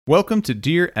Welcome to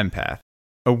Dear Empath,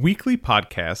 a weekly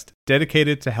podcast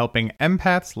dedicated to helping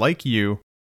empaths like you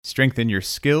strengthen your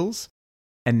skills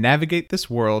and navigate this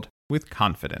world with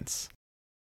confidence.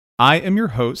 I am your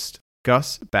host,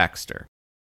 Gus Baxter,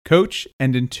 coach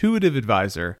and intuitive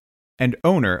advisor and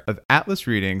owner of Atlas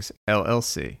Readings,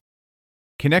 LLC.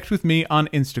 Connect with me on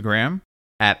Instagram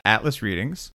at Atlas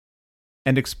Readings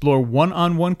and explore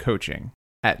one-on-one coaching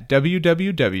at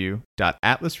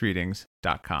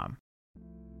www.atlasreadings.com.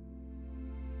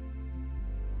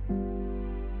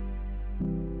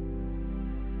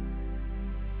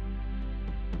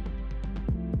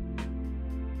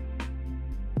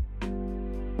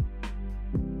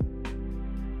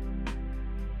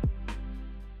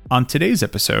 On today's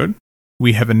episode,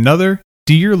 we have another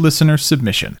Dear Listener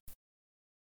submission.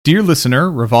 Dear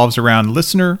Listener revolves around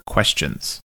listener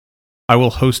questions. I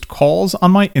will host calls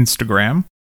on my Instagram,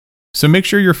 so make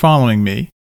sure you're following me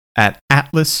at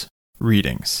Atlas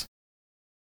Readings.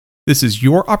 This is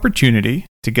your opportunity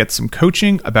to get some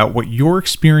coaching about what you're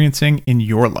experiencing in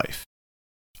your life.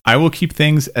 I will keep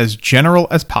things as general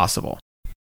as possible.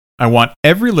 I want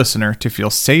every listener to feel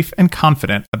safe and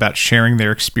confident about sharing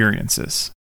their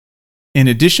experiences. In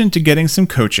addition to getting some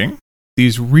coaching,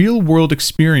 these real-world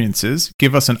experiences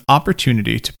give us an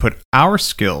opportunity to put our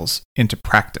skills into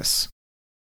practice.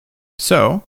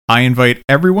 So, I invite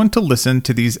everyone to listen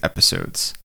to these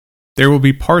episodes. There will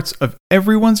be parts of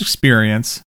everyone's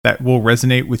experience that will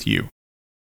resonate with you.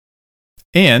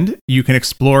 And you can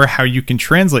explore how you can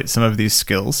translate some of these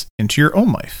skills into your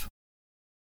own life.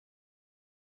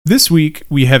 This week,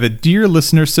 we have a Dear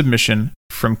Listener submission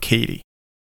from Katie.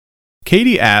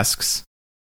 Katie asks,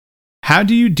 how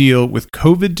do you deal with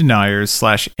COVID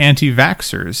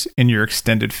deniers/anti-vaxxers in your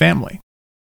extended family?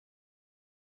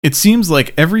 It seems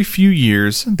like every few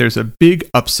years there's a big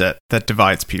upset that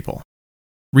divides people.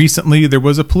 Recently there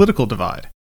was a political divide.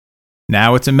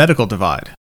 Now it's a medical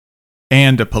divide.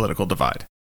 And a political divide.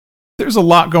 There's a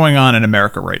lot going on in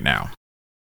America right now.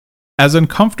 As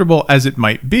uncomfortable as it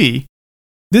might be,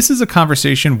 this is a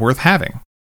conversation worth having.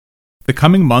 The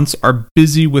coming months are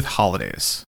busy with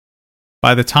holidays.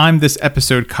 By the time this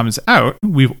episode comes out,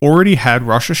 we've already had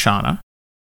Rosh Hashanah,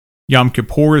 Yom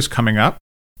Kippur is coming up,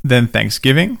 then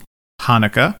Thanksgiving,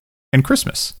 Hanukkah, and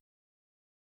Christmas.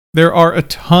 There are a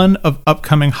ton of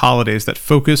upcoming holidays that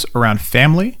focus around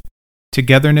family,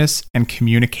 togetherness, and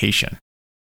communication.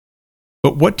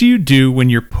 But what do you do when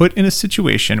you're put in a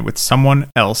situation with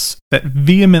someone else that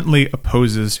vehemently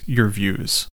opposes your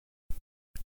views?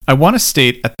 I want to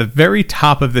state at the very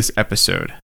top of this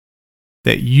episode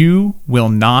that you will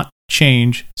not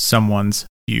change someone's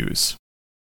views.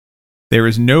 There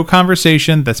is no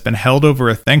conversation that's been held over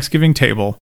a Thanksgiving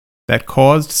table that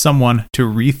caused someone to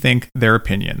rethink their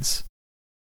opinions.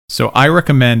 So I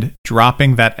recommend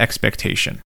dropping that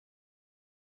expectation.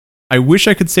 I wish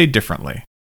I could say differently,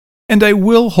 and I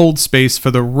will hold space for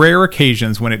the rare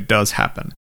occasions when it does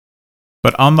happen.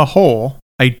 But on the whole,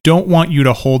 I don't want you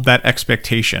to hold that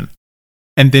expectation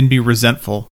and then be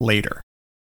resentful later.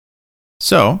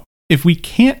 So, if we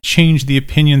can't change the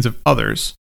opinions of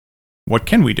others, what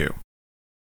can we do?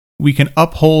 We can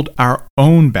uphold our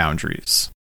own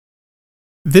boundaries.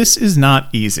 This is not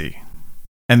easy,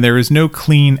 and there is no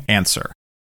clean answer.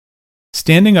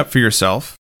 Standing up for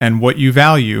yourself and what you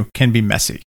value can be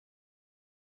messy.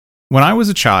 When I was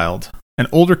a child, an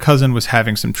older cousin was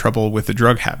having some trouble with a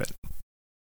drug habit.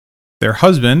 Their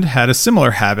husband had a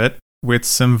similar habit with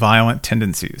some violent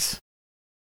tendencies.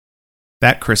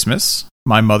 That Christmas,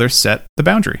 my mother set the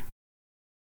boundary.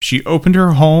 She opened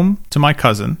her home to my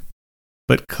cousin,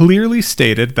 but clearly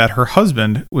stated that her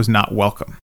husband was not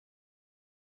welcome.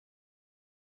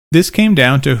 This came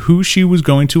down to who she was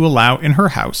going to allow in her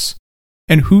house,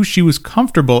 and who she was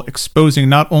comfortable exposing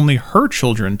not only her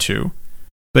children to,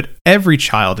 but every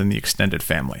child in the extended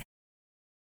family.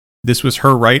 This was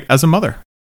her right as a mother.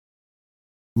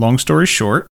 Long story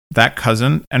short, that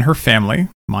cousin and her family,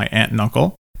 my aunt and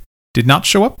uncle, did not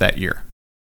show up that year.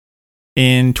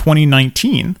 In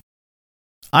 2019,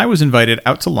 I was invited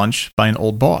out to lunch by an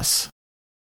old boss.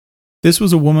 This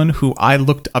was a woman who I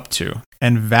looked up to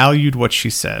and valued what she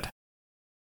said.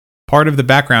 Part of the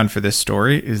background for this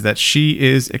story is that she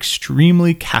is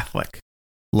extremely Catholic,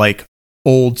 like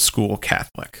old school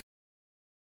Catholic.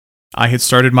 I had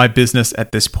started my business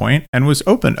at this point and was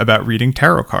open about reading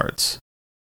tarot cards.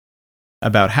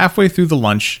 About halfway through the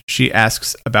lunch, she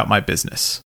asks about my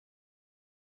business.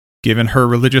 Given her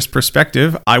religious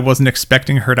perspective, I wasn't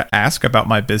expecting her to ask about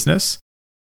my business,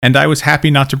 and I was happy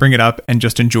not to bring it up and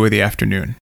just enjoy the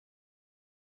afternoon.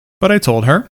 But I told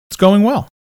her it's going well.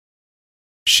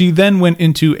 She then went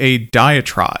into a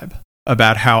diatribe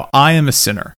about how I am a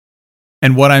sinner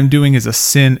and what I'm doing is a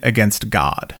sin against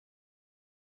God.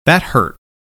 That hurt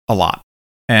a lot,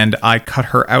 and I cut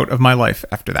her out of my life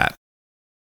after that.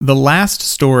 The last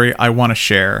story I want to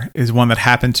share is one that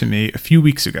happened to me a few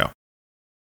weeks ago.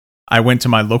 I went to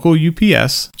my local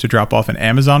UPS to drop off an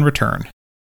Amazon return.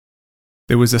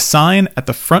 There was a sign at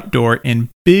the front door in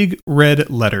big red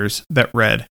letters that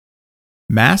read,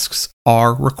 "Masks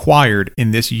are required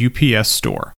in this UPS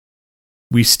store.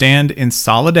 We stand in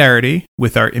solidarity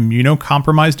with our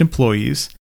immunocompromised employees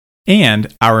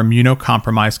and our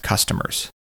immunocompromised customers.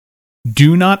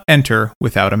 Do not enter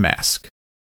without a mask."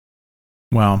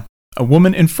 Well, a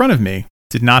woman in front of me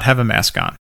did not have a mask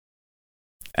on.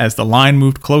 As the line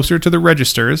moved closer to the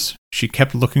registers, she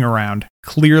kept looking around,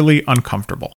 clearly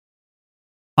uncomfortable.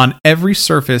 On every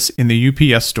surface in the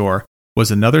UPS store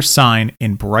was another sign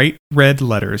in bright red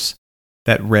letters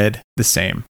that read the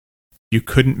same. You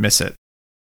couldn't miss it.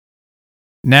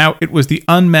 Now it was the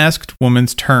unmasked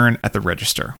woman's turn at the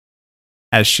register.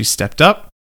 As she stepped up,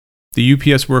 the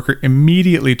UPS worker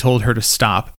immediately told her to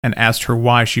stop and asked her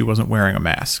why she wasn't wearing a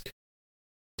mask.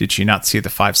 Did she not see the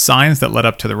 5 signs that led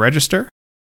up to the register?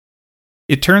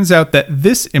 It turns out that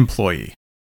this employee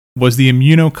was the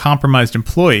immunocompromised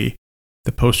employee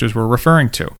the posters were referring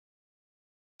to.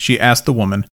 She asked the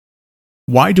woman,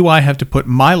 "Why do I have to put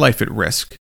my life at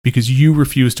risk because you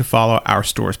refuse to follow our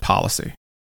store's policy?"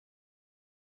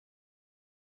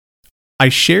 I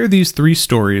share these 3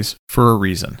 stories for a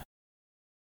reason.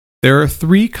 There are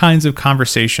 3 kinds of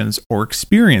conversations or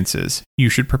experiences you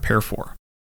should prepare for.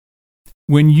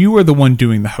 When you are the one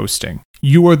doing the hosting,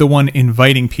 you are the one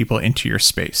inviting people into your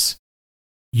space.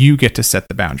 You get to set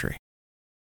the boundary.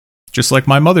 Just like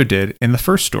my mother did in the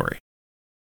first story.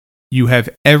 You have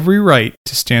every right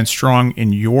to stand strong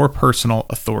in your personal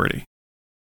authority.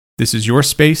 This is your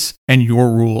space and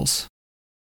your rules.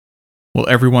 Will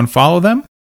everyone follow them?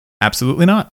 Absolutely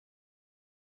not.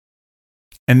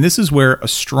 And this is where a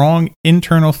strong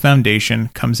internal foundation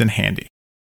comes in handy.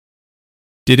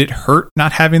 Did it hurt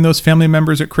not having those family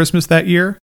members at Christmas that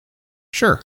year?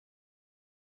 Sure.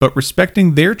 But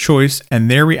respecting their choice and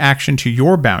their reaction to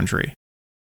your boundary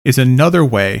is another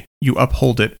way you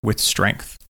uphold it with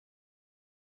strength.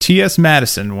 T.S.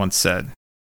 Madison once said,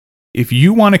 "If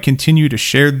you want to continue to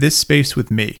share this space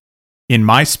with me, in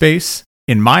my space,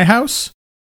 in my house,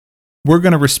 we're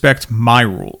going to respect my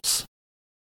rules.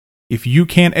 If you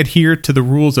can't adhere to the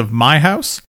rules of my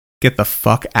house, get the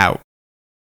fuck out.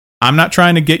 I'm not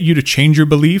trying to get you to change your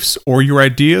beliefs or your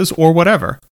ideas or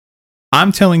whatever.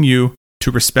 I'm telling you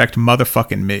to respect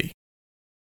motherfucking me."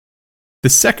 The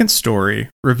second story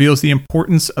reveals the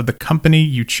importance of the company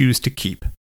you choose to keep.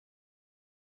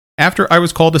 After I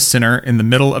was called a sinner in the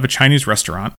middle of a Chinese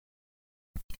restaurant,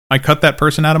 I cut that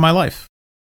person out of my life.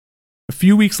 A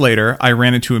few weeks later, I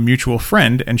ran into a mutual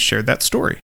friend and shared that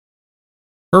story.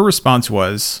 Her response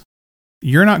was,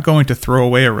 "You're not going to throw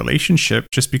away a relationship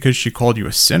just because she called you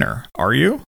a sinner, are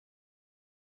you?"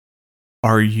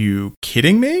 Are you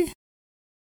kidding me?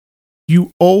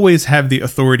 You always have the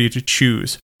authority to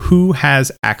choose who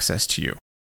has access to you.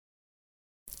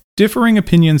 Differing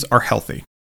opinions are healthy.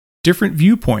 Different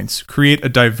viewpoints create a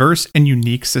diverse and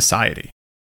unique society.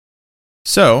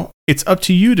 So, it's up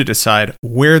to you to decide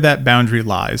where that boundary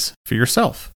lies for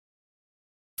yourself.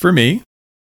 For me,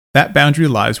 that boundary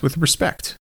lies with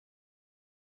respect.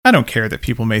 I don't care that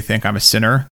people may think I'm a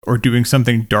sinner or doing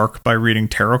something dark by reading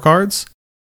tarot cards.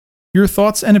 Your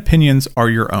thoughts and opinions are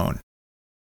your own.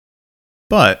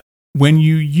 But when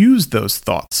you use those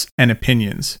thoughts and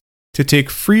opinions to take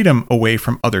freedom away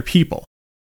from other people,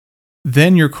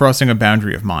 then you're crossing a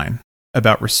boundary of mine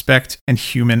about respect and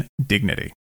human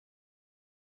dignity.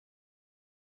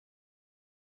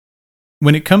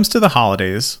 When it comes to the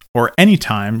holidays, or any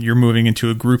time you're moving into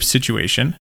a group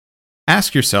situation,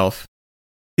 ask yourself,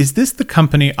 is this the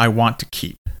company I want to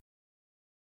keep?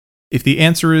 If the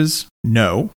answer is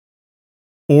no,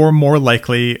 or more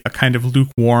likely a kind of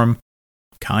lukewarm,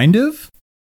 kind of,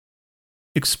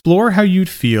 explore how you'd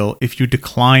feel if you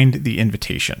declined the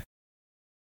invitation.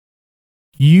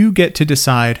 You get to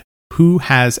decide who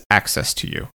has access to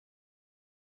you.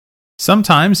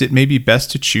 Sometimes it may be best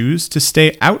to choose to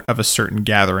stay out of a certain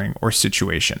gathering or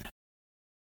situation.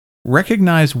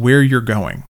 Recognize where you're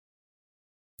going.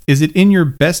 Is it in your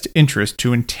best interest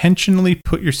to intentionally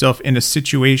put yourself in a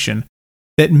situation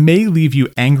that may leave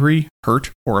you angry,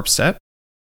 hurt, or upset?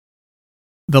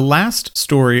 The last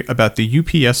story about the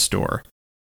UPS store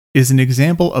is an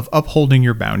example of upholding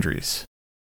your boundaries.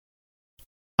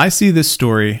 I see this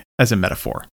story as a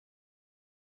metaphor.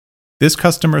 This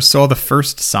customer saw the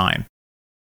first sign,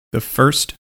 the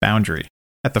first boundary,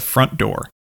 at the front door,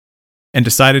 and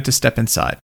decided to step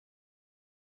inside.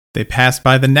 They passed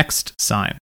by the next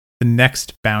sign, the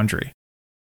next boundary,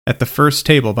 at the first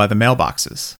table by the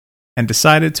mailboxes, and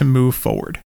decided to move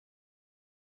forward.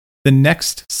 The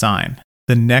next sign,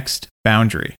 the next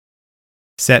boundary,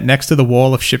 sat next to the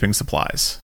wall of shipping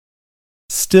supplies.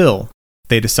 Still,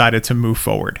 they decided to move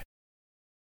forward.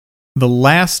 The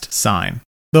last sign,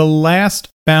 the last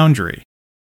boundary,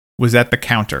 was at the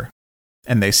counter,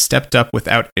 and they stepped up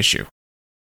without issue.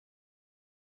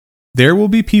 There will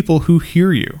be people who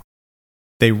hear you.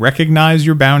 They recognize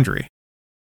your boundary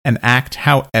and act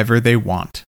however they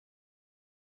want.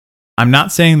 I'm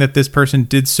not saying that this person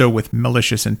did so with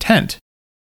malicious intent,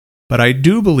 but I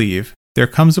do believe there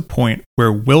comes a point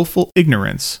where willful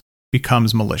ignorance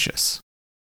becomes malicious.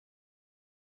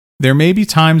 There may be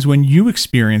times when you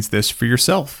experience this for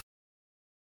yourself.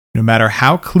 No matter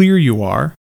how clear you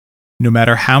are, no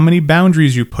matter how many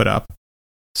boundaries you put up,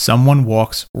 someone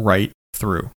walks right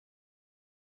through.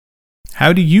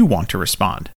 How do you want to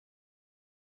respond?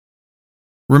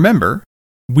 Remember,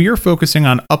 we are focusing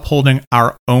on upholding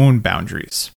our own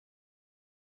boundaries.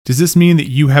 Does this mean that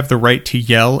you have the right to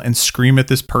yell and scream at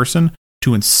this person,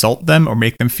 to insult them or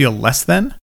make them feel less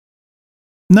than?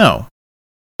 No,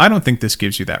 I don't think this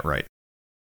gives you that right.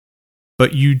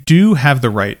 But you do have the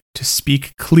right to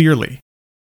speak clearly,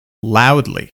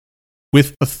 loudly,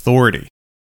 with authority,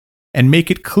 and make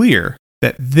it clear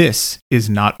that this is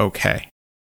not okay.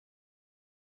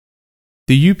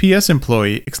 The UPS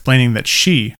employee explaining that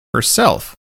she,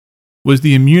 herself, was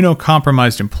the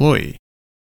immunocompromised employee,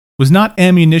 was not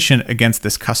ammunition against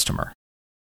this customer,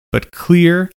 but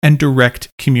clear and direct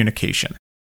communication.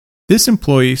 This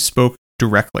employee spoke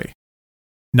directly,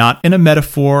 not in a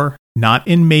metaphor, not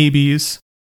in maybes,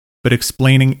 but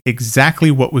explaining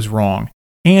exactly what was wrong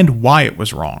and why it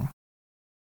was wrong.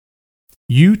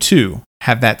 You too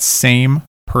have that same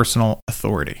personal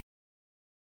authority.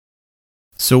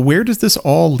 So where does this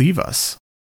all leave us?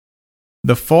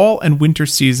 The fall and winter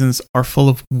seasons are full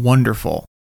of wonderful,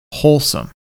 wholesome,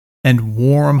 and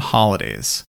warm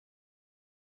holidays.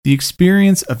 The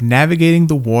experience of navigating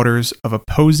the waters of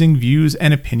opposing views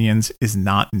and opinions is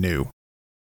not new.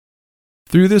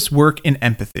 Through this work in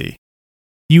empathy,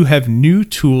 you have new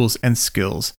tools and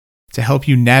skills to help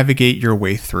you navigate your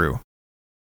way through.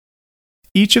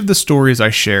 Each of the stories I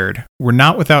shared were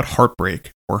not without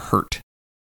heartbreak or hurt.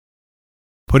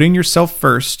 Putting yourself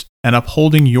first and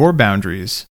upholding your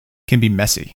boundaries can be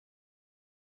messy.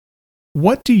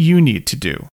 What do you need to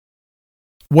do?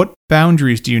 What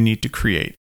boundaries do you need to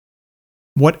create?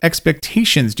 What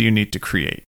expectations do you need to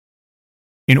create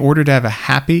in order to have a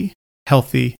happy,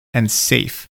 healthy, and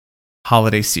safe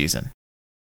holiday season?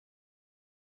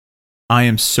 I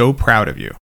am so proud of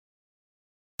you.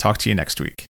 Talk to you next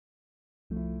week.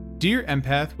 Dear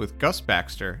Empath with Gus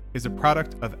Baxter is a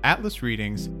product of Atlas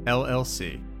Readings,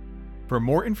 LLC. For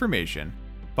more information,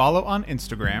 follow on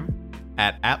Instagram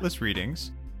at Atlas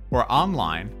Readings or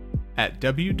online at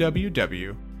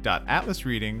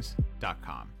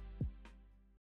www.atlasreadings.com.